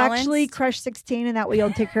you balanced. actually crush 16 and that way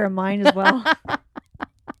you'll take care of mine as well?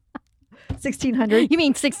 1,600. You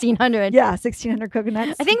mean 1,600? Yeah, 1,600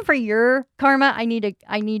 coconuts. I think for your karma, I need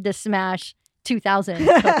to smash 2,000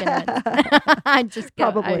 coconuts. I just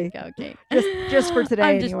go, Probably. Okay. just for today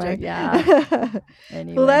I'm just anyway. joking. Yeah.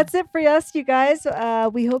 Anyway. Well, that's it for us, you guys.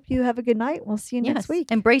 We hope you have a good night. We'll see you next Yes.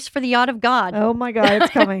 week. Embrace for the yacht of God. Oh my God,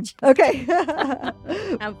 it's coming. Okay.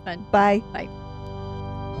 Have fun. Bye. Bye.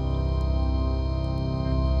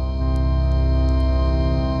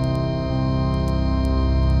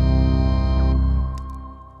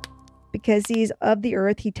 Because he's of the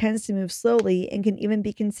earth, he tends to move slowly and can even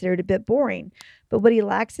be considered a bit boring. But what he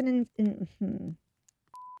lacks the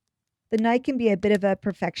Knight can be a bit of a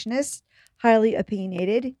perfectionist, highly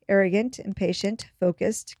opinionated, arrogant, impatient,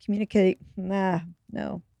 focused, communicate.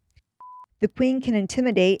 No. The Queen can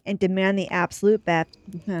intimidate and demand the absolute best.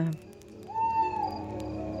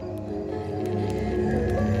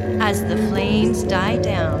 As the flames die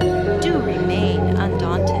down, do remain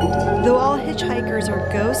undaunted. Though all hitchhikers are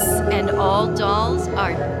ghosts, And all dolls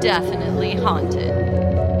are definitely haunted.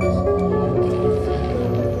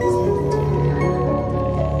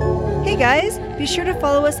 Hey guys, be sure to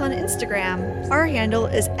follow us on Instagram. Our handle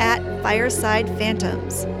is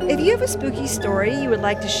 @FiresidePhantoms. If you have a spooky story you would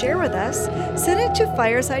like to share with us, send it to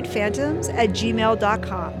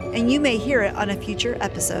firesidephantoms@gmail.com and you may hear it on a future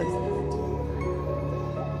episode.